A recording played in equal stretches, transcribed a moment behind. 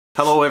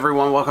Hello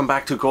everyone, welcome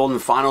back to Golden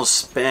Final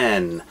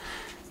Spin.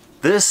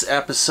 This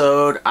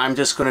episode I'm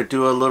just going to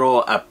do a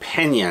little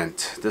opinion.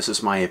 This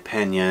is my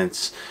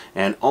opinions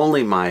and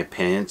only my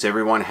opinions.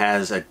 Everyone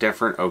has a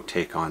different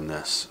take on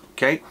this,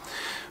 okay?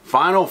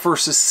 Vinyl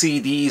versus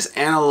CDs,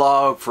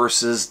 analog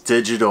versus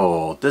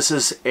digital. This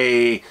is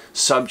a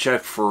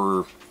subject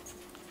for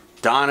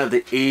dawn of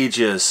the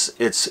ages.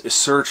 It's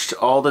searched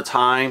all the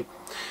time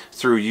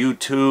through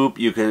YouTube.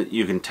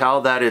 You can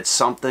tell that it's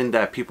something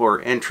that people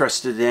are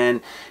interested in,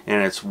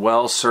 and it's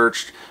well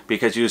searched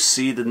because you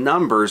see the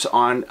numbers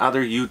on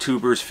other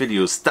YouTubers'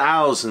 videos,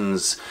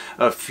 thousands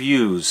of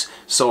views.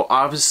 So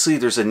obviously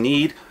there's a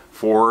need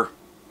for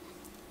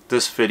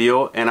this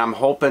video, and I'm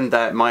hoping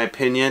that my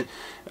opinion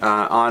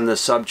on the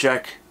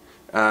subject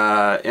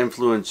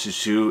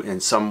influences you in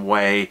some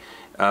way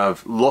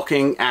of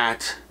looking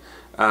at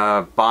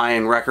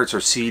buying records or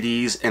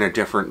CDs in a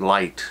different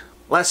light.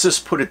 Let's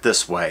just put it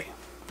this way,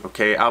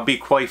 okay? I'll be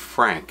quite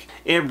frank.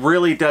 It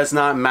really does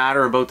not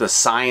matter about the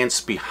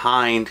science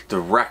behind the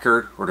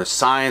record or the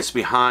science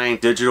behind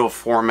digital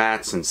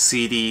formats and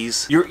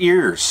CDs. Your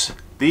ears,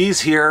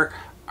 these here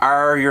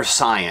are your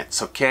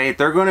science, okay?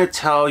 They're going to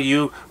tell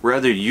you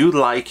whether you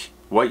like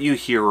what you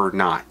hear or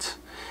not.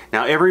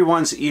 Now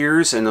everyone's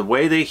ears and the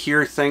way they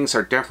hear things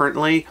are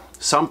differently.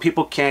 Some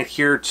people can't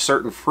hear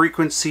certain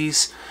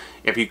frequencies.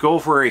 If you go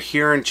for a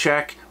hearing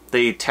check,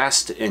 they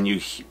test and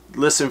you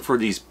listen for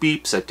these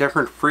beeps at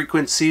different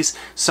frequencies.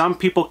 Some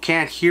people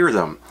can't hear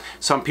them.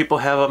 Some people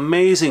have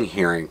amazing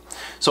hearing.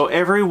 So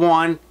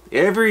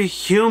every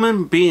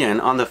human being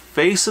on the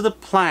face of the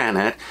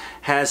planet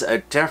has a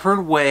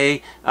different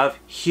way of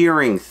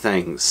hearing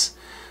things.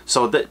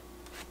 So that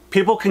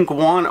people can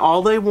go on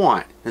all they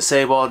want and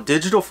say, well,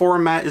 digital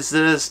format is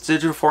this,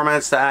 digital format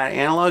is that,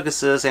 analog is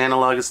this,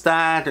 analog is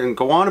that, and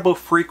go on about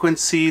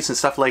frequencies and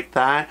stuff like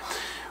that.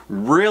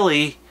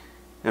 Really,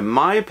 in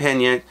my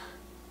opinion,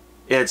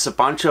 it's a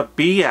bunch of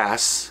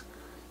BS.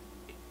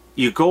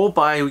 You go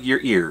by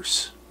your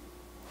ears.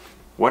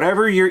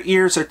 Whatever your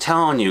ears are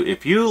telling you,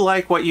 if you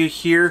like what you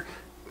hear,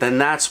 then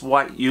that's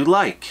what you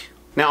like.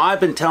 Now, I've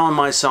been telling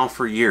myself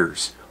for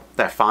years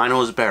that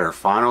vinyl is better,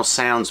 vinyl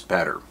sounds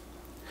better.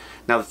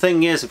 Now, the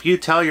thing is, if you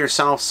tell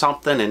yourself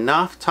something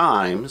enough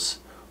times,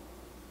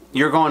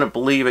 you're going to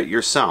believe it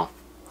yourself.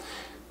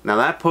 Now,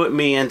 that put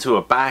me into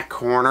a back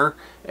corner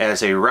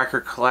as a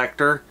record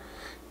collector.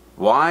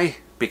 Why?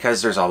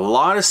 Because there's a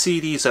lot of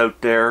CDs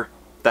out there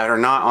that are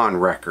not on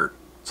record.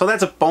 So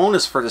that's a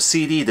bonus for the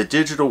CD, the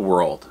digital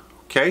world,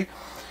 okay?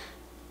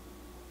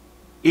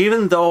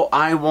 Even though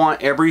I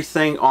want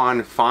everything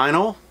on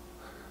vinyl,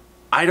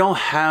 I don't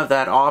have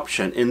that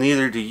option, and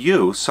neither do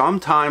you.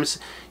 Sometimes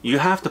you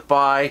have to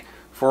buy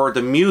for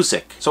the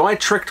music. So I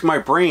tricked my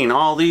brain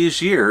all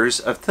these years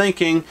of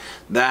thinking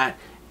that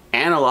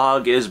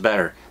analog is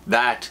better,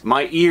 that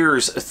my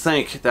ears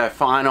think that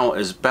vinyl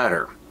is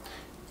better.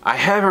 I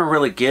haven't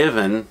really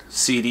given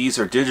CDs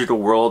or digital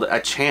world a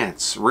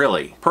chance,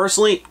 really.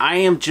 Personally, I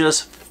am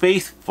just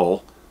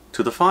faithful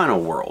to the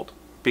vinyl world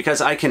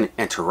because I can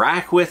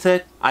interact with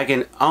it. I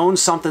can own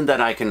something that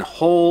I can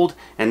hold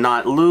and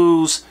not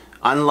lose,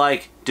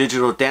 unlike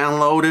digital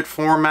downloaded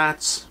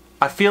formats.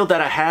 I feel that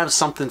I have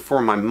something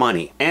for my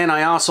money. And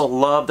I also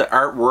love the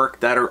artwork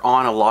that are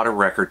on a lot of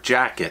record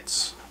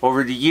jackets.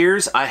 Over the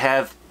years, I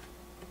have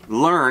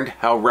learned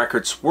how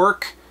records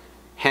work,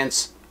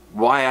 hence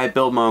why I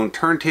build my own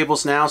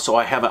turntables now, so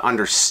I have an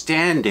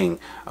understanding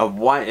of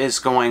what is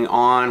going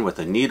on with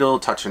the needle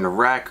touching the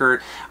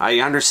record. I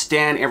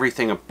understand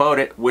everything about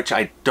it, which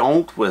I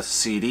don't with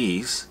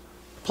CDs.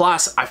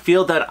 Plus, I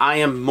feel that I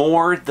am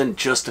more than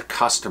just a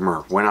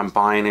customer when I'm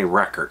buying a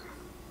record.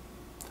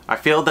 I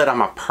feel that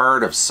I'm a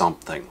part of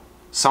something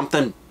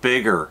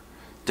bigger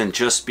than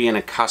just being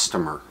a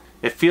customer.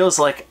 It feels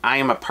like I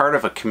am a part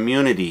of a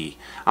community.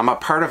 I'm a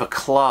part of a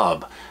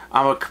club.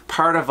 I'm a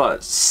part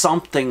of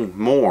something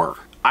more.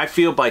 I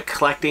feel by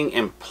collecting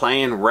and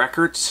playing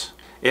records,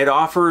 it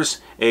offers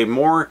a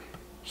more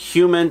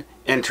human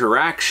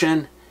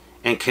interaction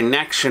and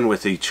connection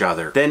with each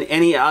other than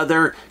any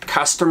other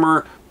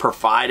customer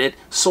provided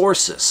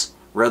sources.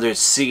 Whether it's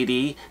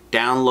CD,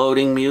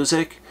 downloading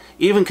music,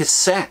 even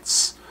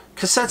cassettes.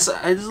 Cassettes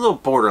is a little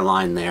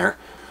borderline there.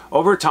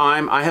 Over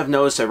time, I have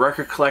noticed that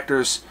record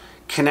collectors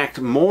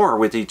connect more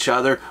with each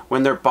other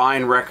when they're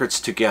buying records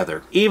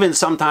together. Even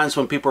sometimes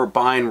when people are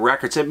buying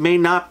records, it may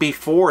not be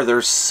for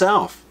their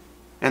self,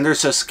 and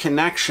there's this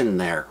connection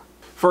there.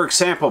 For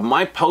example,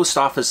 my post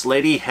office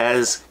lady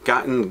has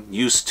gotten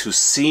used to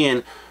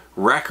seeing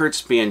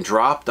records being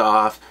dropped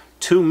off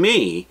to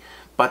me,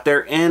 but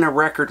they're in a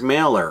record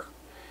mailer.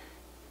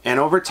 And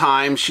over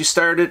time, she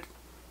started,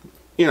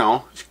 you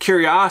know,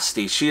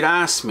 curiosity. She'd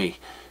ask me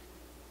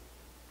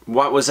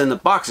what was in the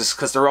boxes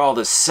because they're all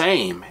the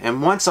same.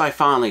 And once I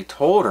finally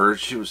told her,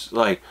 she was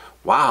like,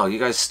 wow, you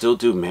guys still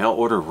do mail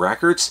order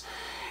records?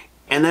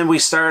 And then we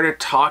started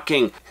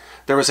talking.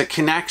 There was a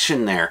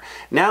connection there.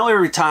 Now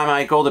every time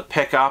I go to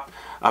pick up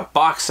a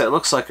box that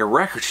looks like a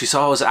record, she's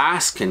always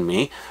asking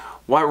me,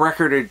 what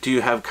record do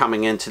you have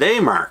coming in today,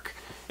 Mark?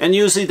 And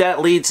usually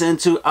that leads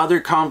into other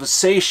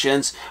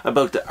conversations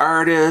about the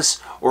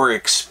artist or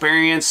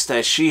experience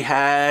that she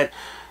had.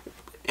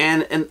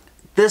 And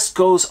this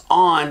goes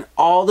on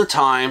all the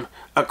time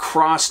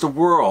across the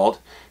world.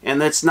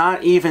 And it's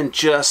not even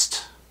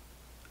just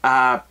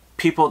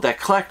people that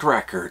collect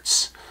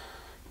records.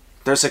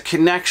 There's a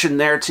connection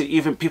there to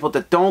even people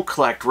that don't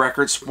collect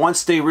records.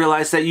 Once they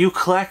realize that you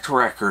collect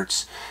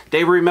records,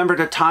 they remember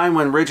the time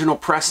when original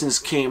pressings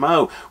came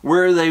out,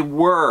 where they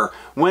were,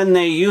 when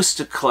they used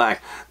to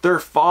collect, their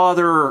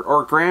father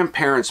or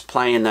grandparents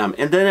playing them.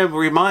 And then it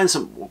reminds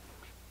them,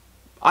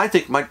 I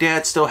think my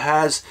dad still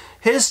has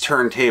his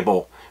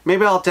turntable.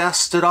 Maybe I'll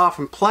dust it off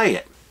and play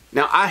it.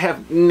 Now, I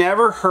have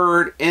never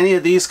heard any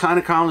of these kind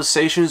of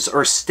conversations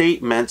or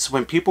statements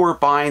when people were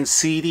buying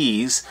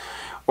CDs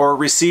or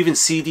receiving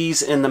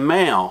CDs in the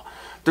mail.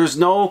 There's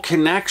no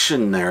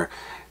connection there.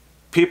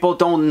 People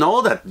don't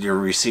know that you're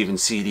receiving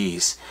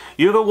CDs.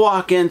 You can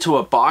walk into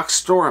a box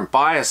store and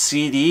buy a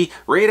CD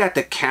right at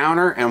the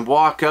counter and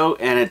walk out,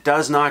 and it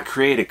does not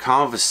create a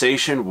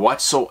conversation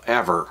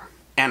whatsoever.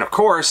 And of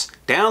course,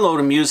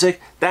 downloading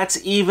music,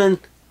 that's even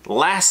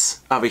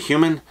less of a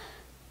human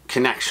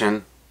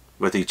connection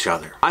with each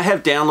other. I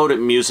have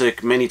downloaded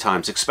music many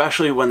times,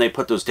 especially when they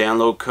put those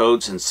download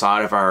codes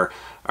inside of our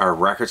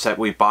records that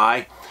we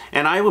buy.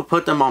 And I would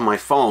put them on my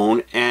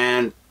phone,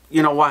 and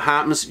you know what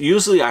happens?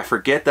 Usually I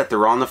forget that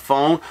they're on the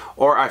phone,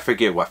 or I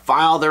forget what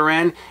file they're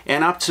in.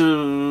 And up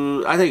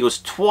to, I think it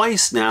was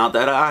twice now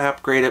that I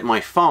upgraded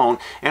my phone,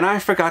 and I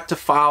forgot to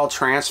file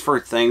transfer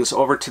things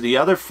over to the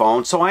other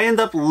phone. So I end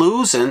up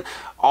losing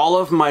all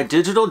of my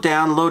digital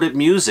downloaded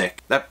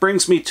music. That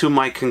brings me to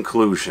my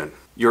conclusion.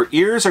 Your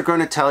ears are going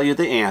to tell you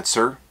the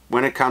answer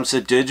when it comes to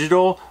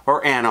digital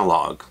or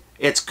analog.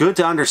 It's good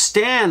to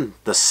understand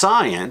the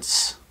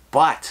science,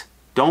 but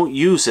don't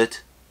use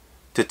it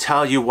to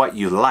tell you what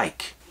you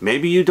like.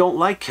 Maybe you don't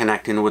like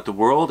connecting with the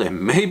world, and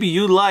maybe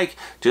you like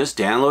just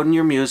downloading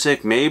your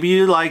music. Maybe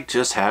you like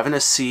just having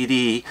a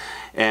CD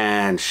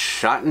and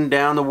shutting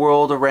down the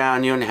world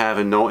around you and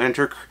having no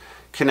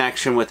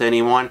interconnection with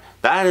anyone.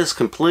 That is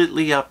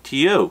completely up to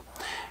you.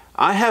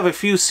 I have a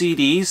few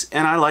CDs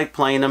and I like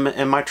playing them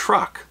in my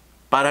truck,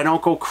 but I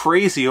don't go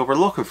crazy over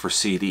looking for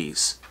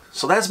CDs.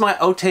 So that's my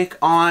outtake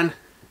on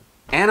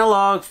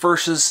analog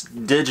versus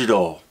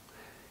digital.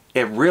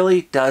 It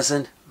really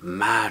doesn't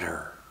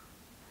matter.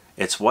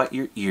 It's what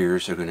your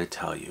ears are going to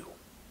tell you.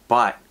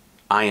 But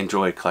I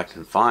enjoy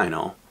collecting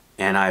vinyl,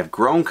 and I've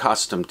grown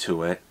accustomed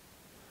to it.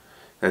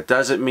 That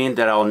doesn't mean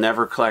that I'll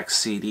never collect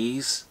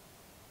CDs.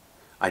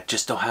 I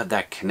just don't have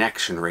that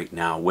connection right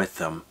now with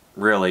them.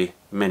 Really,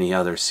 many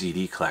other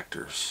CD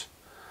collectors.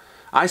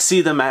 I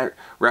see them at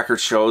record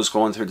shows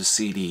going through the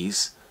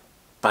CDs,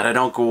 but I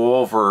don't go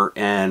over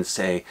and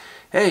say,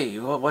 hey,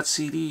 what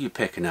CD are you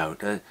picking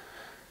out?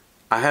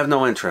 I have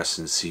no interest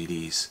in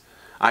CDs.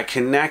 I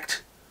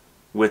connect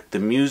with the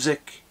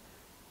music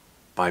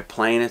by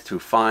playing it through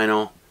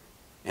vinyl,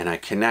 and I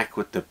connect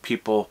with the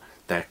people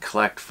that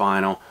collect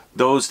vinyl,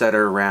 those that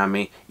are around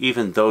me,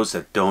 even those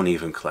that don't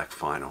even collect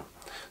vinyl.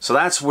 So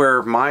that's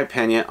where my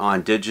opinion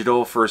on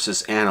digital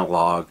versus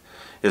analog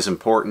is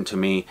important to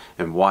me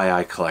and why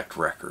I collect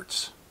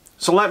records.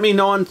 So let me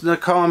know in the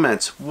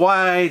comments,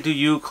 why do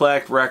you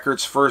collect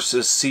records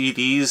versus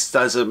CDs?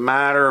 Does it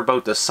matter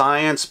about the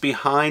science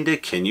behind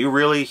it? Can you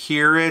really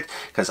hear it?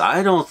 Because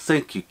I don't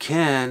think you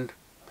can.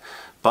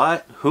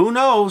 But who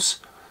knows?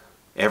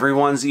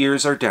 Everyone's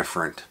ears are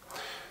different.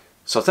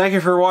 So thank you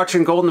for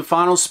watching Golden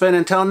Final Spin.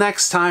 Until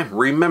next time,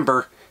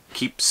 remember,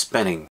 keep spinning.